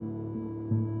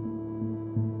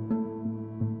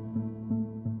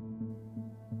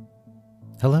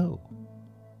Hello,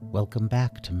 welcome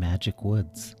back to Magic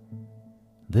Woods.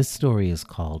 This story is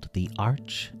called The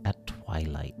Arch at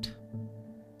Twilight.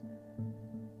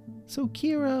 So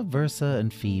Kira, Versa,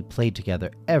 and Phee played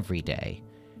together every day,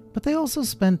 but they also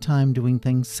spent time doing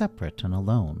things separate and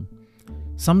alone.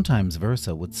 Sometimes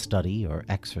Versa would study or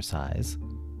exercise.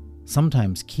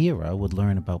 Sometimes Kira would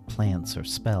learn about plants or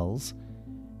spells.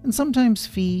 And sometimes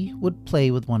Phee would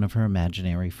play with one of her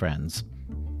imaginary friends.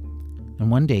 And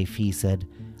one day Phee said,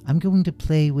 "I'm going to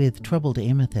play with Troubled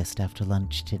Amethyst after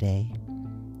lunch today."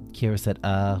 Kira said,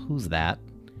 who's that?"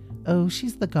 "Oh,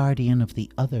 she's the guardian of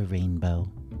the other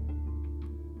rainbow."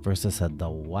 Versa said, "The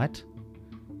what?"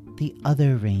 "The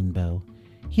other rainbow.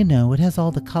 You know, it has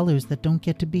all the colors that don't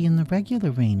get to be in the regular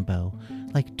rainbow,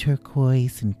 like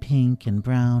turquoise and pink and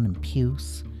brown and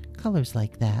puce, colors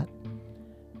like that."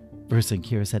 Versa and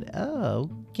Kira said, "Oh,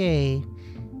 okay."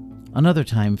 Another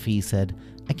time Phee said,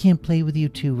 "I can't play with you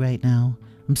two right now.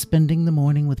 I'm spending the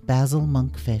morning with Basil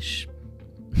Monkfish."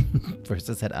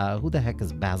 Versa said, "Who the heck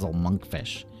is Basil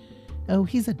Monkfish?" "Oh,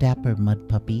 he's a dapper mud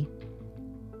puppy."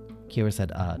 Kira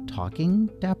said, "Talking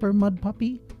dapper mud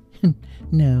puppy?"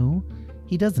 "No,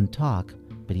 he doesn't talk,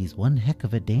 but he's one heck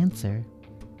of a dancer."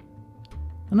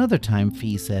 Another time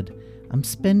Phee said, "I'm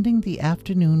spending the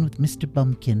afternoon with Mr.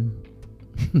 Bumpkin."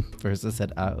 Versa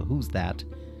said, "Who's that?"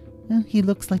 "He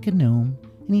looks like a gnome,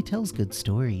 and he tells good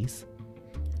stories."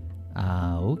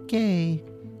 Okay.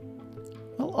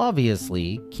 Well,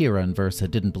 obviously, Kira and Versa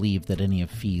didn't believe that any of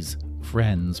Phee's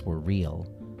friends were real.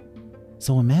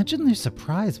 So imagine their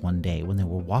surprise one day when they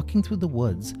were walking through the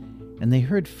woods and they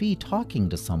heard Phee talking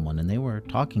to someone and they were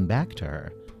talking back to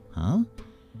her. Huh?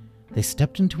 They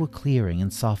stepped into a clearing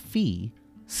and saw Phee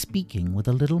speaking with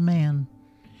a little man.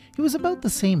 He was about the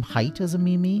same height as a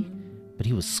Mimi, but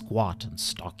he was squat and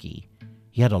stocky.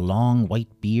 He had a long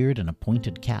white beard and a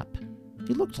pointed cap.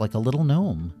 He looked like a little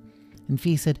gnome. And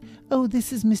Phee said, "Oh,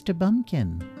 this is Mr.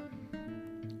 Bumpkin."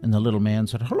 And the little man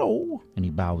said, "Hello," and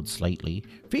he bowed slightly.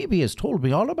 "Phoebe has told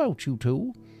me all about you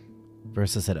two."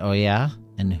 Versa said, "Oh yeah?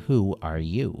 And who are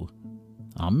you?"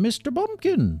 "I'm Mr.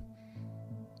 Bumpkin."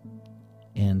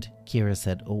 And Kira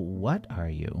said, "Oh, what are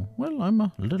you?" "Well, I'm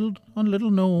a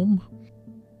little gnome."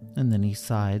 And then he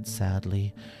sighed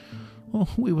sadly. "Oh,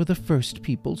 we were the first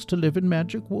peoples to live in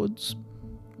Magic Woods."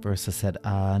 Versa said,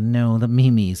 No, the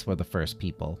Mimis were the first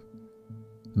people."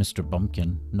 Mr.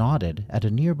 Bumpkin nodded at a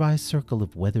nearby circle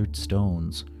of weathered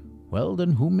stones. "Well,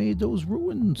 then who made those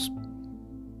ruins?"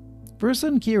 Versa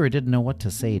and Kira didn't know what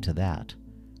to say to that.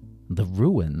 The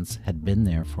ruins had been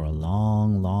there for a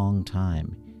long, long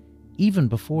time, even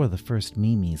before the first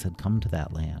Mimis had come to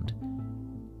that land.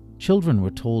 Children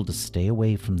were told to stay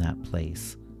away from that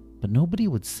place, but nobody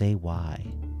would say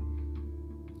why.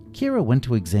 Kira went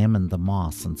to examine the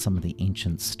moss on some of the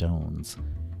ancient stones.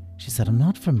 She said, "I'm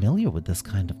not familiar with this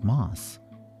kind of moss."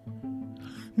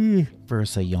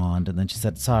 Versa yawned, and then she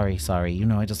said, Sorry,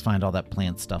 I just find all that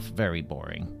plant stuff very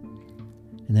boring."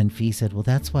 And then Phee said, "Well,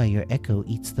 that's why your echo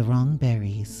eats the wrong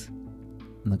berries."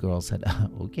 And the girl said,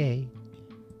 "Okay."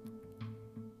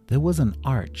 There was an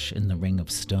arch in the ring of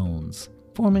stones,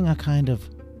 forming a kind of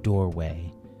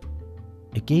doorway.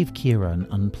 It gave Kira an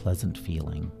unpleasant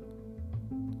feeling.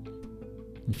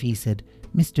 And Phee said,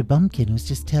 "Mr. Bumpkin was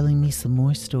just telling me some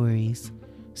more stories.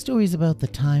 Stories about the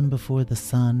time before the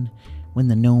sun, when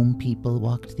the gnome people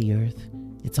walked the earth.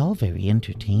 It's all very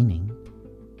entertaining."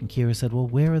 And Kira said, "Well,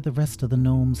 where are the rest of the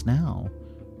gnomes now?"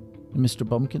 And Mr.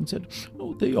 Bumpkin said,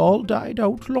 "Oh, they all died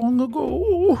out long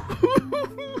ago."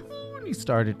 And he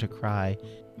started to cry.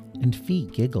 And Phee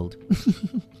giggled.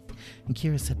 And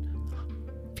Kira said,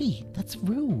 "Phee, that's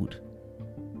rude."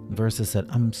 Versa said,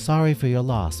 "I'm sorry for your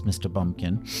loss, Mr.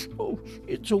 Bumpkin." "Oh,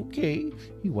 it's okay."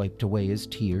 He wiped away his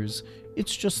tears.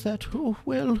 "It's just that,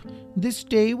 this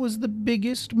day was the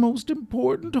biggest, most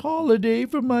important holiday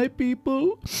for my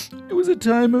people. It was a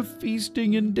time of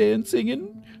feasting and dancing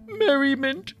and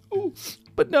merriment. Oh,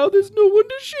 but now there's no one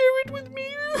to share it with me."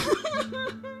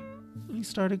 He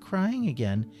started crying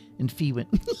again, and Phee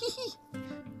went,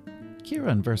 Kira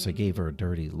and Versa gave her a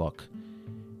dirty look.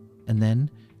 And then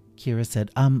Kira said,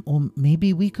 well,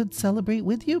 maybe we could celebrate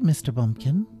with you, Mr.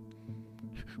 Bumpkin."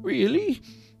 "Really?"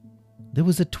 There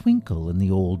was a twinkle in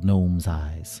the old gnome's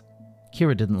eyes.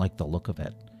 Kira didn't like the look of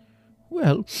it.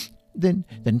 "Well, then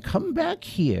come back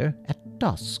here at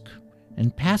dusk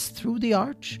and pass through the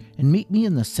arch and meet me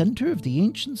in the center of the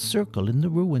ancient circle in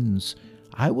the ruins.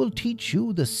 I will teach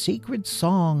you the sacred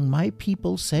song my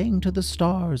people sang to the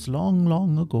stars long,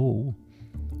 long ago."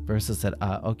 Versa said,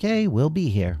 "Okay, we'll be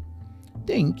here."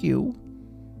 "Thank you."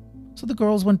 So the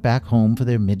girls went back home for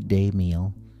their midday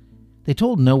meal. They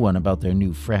told no one about their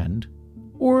new friend,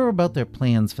 or about their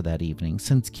plans for that evening,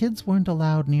 since kids weren't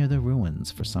allowed near the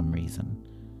ruins for some reason.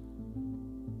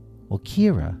 Well,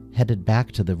 Kira headed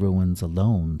back to the ruins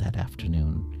alone that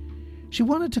afternoon. She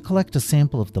wanted to collect a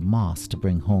sample of the moss to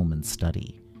bring home and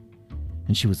study.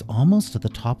 And she was almost at the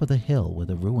top of the hill where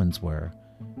the ruins were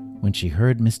when she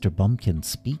heard Mr. Bumpkin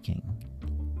speaking.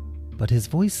 But his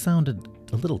voice sounded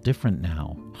a little different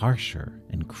now, harsher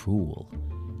and cruel,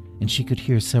 and she could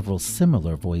hear several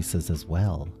similar voices as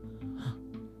well.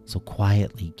 So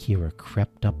quietly, Kira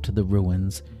crept up to the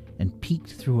ruins and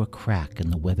peeked through a crack in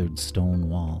the weathered stone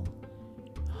wall.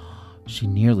 She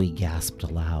nearly gasped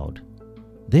aloud.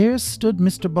 There stood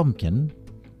Mr. Bumpkin,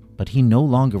 but he no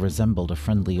longer resembled a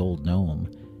friendly old gnome.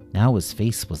 Now his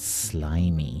face was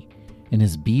slimy, and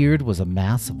his beard was a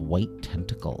mass of white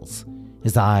tentacles.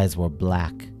 His eyes were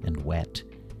black and wet.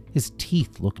 His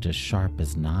teeth looked as sharp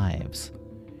as knives.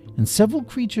 And several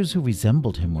creatures who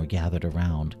resembled him were gathered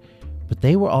around, but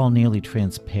they were all nearly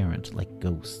transparent, like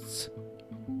ghosts.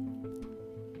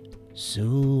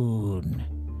 "Soon,"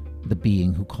 the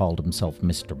being who called himself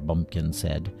Mr. Bumpkin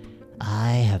said,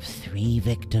 "I have 3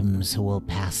 victims who will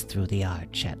pass through the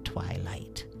arch at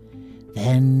twilight.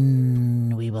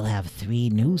 Then we will have 3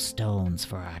 new stones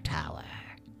for our tower."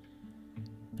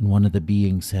 And one of the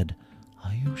beings said,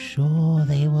 "Are you sure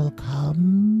they will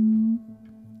come?"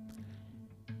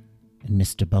 And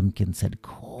Mr. Bumpkin said,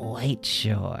 "Quite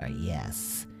sure,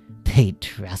 yes. They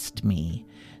trust me.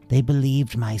 They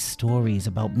believed my stories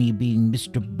about me being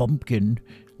Mr. Bumpkin,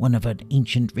 one of an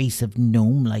ancient race of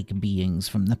gnome-like beings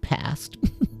from the past.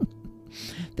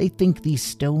 They think these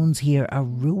stones here are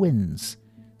ruins,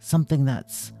 something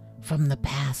that's from the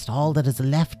past, all that is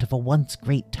left of a once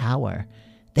great tower.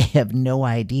 They have no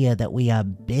idea that we are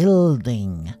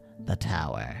building the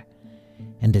tower.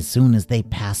 And as soon as they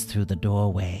pass through the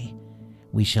doorway,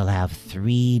 we shall have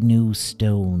 3 new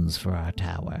stones for our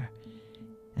tower.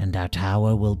 And our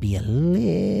tower will be a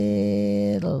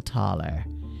little taller.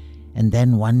 And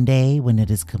then one day, when it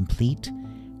is complete,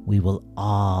 we will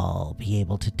all be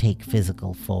able to take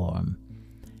physical form.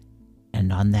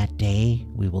 And on that day,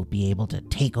 we will be able to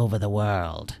take over the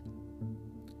world."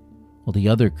 Well, the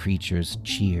other creatures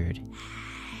cheered.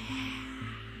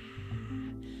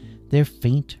 Their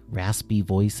faint, raspy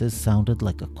voices sounded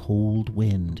like a cold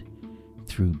wind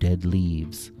through dead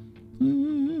leaves.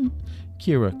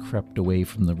 Kira crept away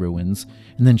from the ruins,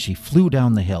 and then she flew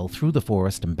down the hill, through the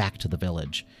forest, and back to the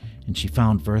village. And she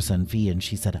found Versa and Phee, and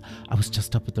she said, "I was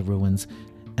just up at the ruins,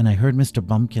 and I heard Mr.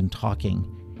 Bumpkin talking.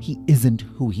 He isn't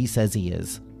who he says he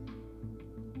is."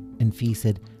 And Phee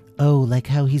said, "Oh, like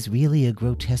how he's really a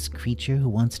grotesque creature who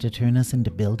wants to turn us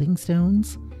into building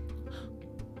stones?"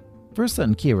 Versa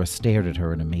and Kira stared at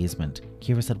her in amazement.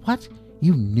 Kira said, "What?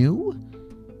 You knew?"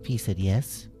 Phee said,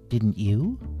 "Yes. Didn't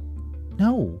you?"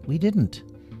 "No, we didn't."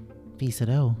 Phee said,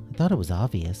 "Oh, I thought it was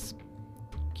obvious."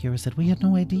 Kira said, "We had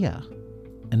no idea."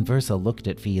 And Versa looked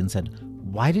at Phee and said,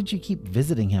 "Why did you keep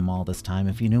visiting him all this time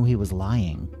if you knew he was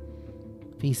lying?"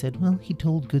 Phee said, "Well, he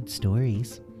told good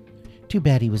stories. Too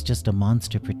bad he was just a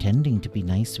monster pretending to be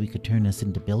nice so he could turn us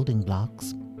into building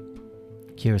blocks."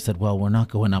 Kira said, "Well, we're not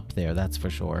going up there, that's for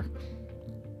sure."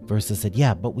 Versa said,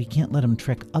 "Yeah, but we can't let him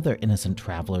trick other innocent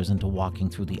travelers into walking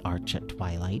through the arch at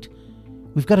twilight.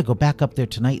 We've got to go back up there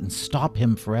tonight and stop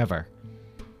him forever."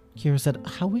 Kira said,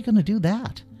 "How are we going to do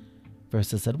that?"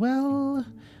 Versa said, "Well,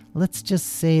 let's just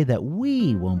say that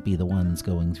we won't be the ones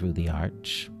going through the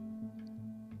arch."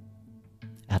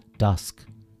 At dusk,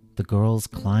 the girls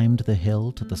climbed the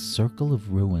hill to the circle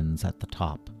of ruins at the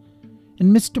top,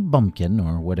 and Mr. Bumpkin,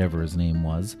 or whatever his name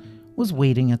was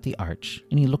waiting at the arch,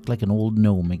 and he looked like an old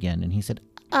gnome again, and he said,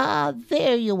 "Ah,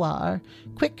 there you are.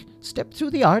 Quick, step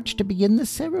through the arch to begin the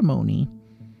ceremony."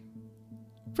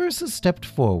 Versa stepped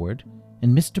forward,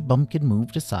 and Mr. Bumpkin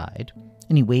moved aside,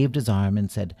 and he waved his arm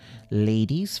and said,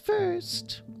 "Ladies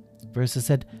first." Versa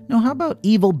said, "No, how about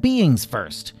evil beings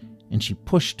first?" And she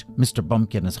pushed Mr.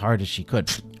 Bumpkin as hard as she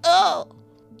could. Oh!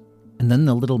 And then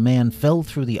the little man fell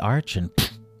through the arch and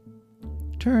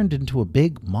turned into a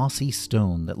big mossy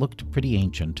stone that looked pretty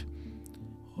ancient.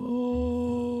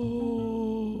 Oh!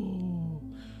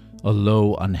 A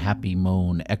low, unhappy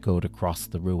moan echoed across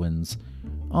the ruins,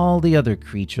 all the other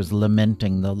creatures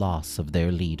lamenting the loss of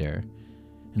their leader.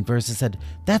 And Versa said,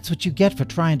 "That's what you get for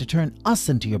trying to turn us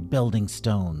into your building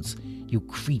stones. You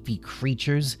creepy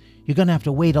creatures. You're going to have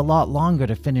to wait a lot longer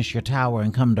to finish your tower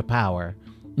and come to power."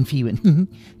 And Phee went,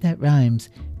 "That rhymes.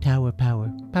 Tower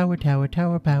power, power tower,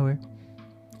 tower power."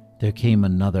 There came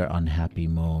another unhappy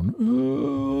moan.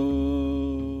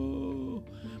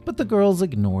 But the girls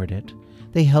ignored it.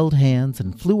 They held hands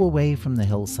and flew away from the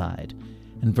hillside.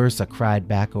 And Versa cried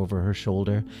back over her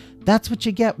shoulder, "That's what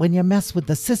you get when you mess with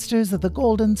the Sisters of the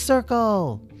Golden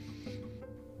Circle!"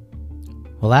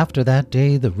 Well, after that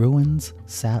day, the ruins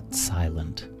sat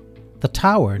silent. The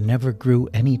tower never grew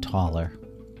any taller.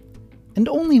 And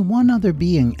only one other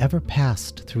being ever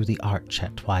passed through the arch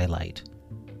at twilight.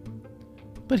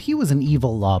 But he was an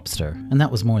evil lobster, and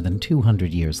that was more than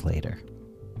 200 years later.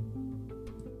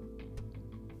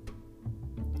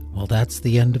 Well, that's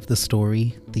the end of the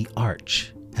story, The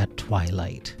Arch at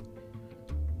Twilight.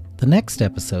 The next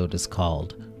episode is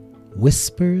called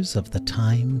Whispers of the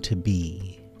Time to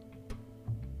Be.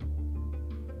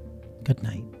 Good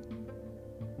night.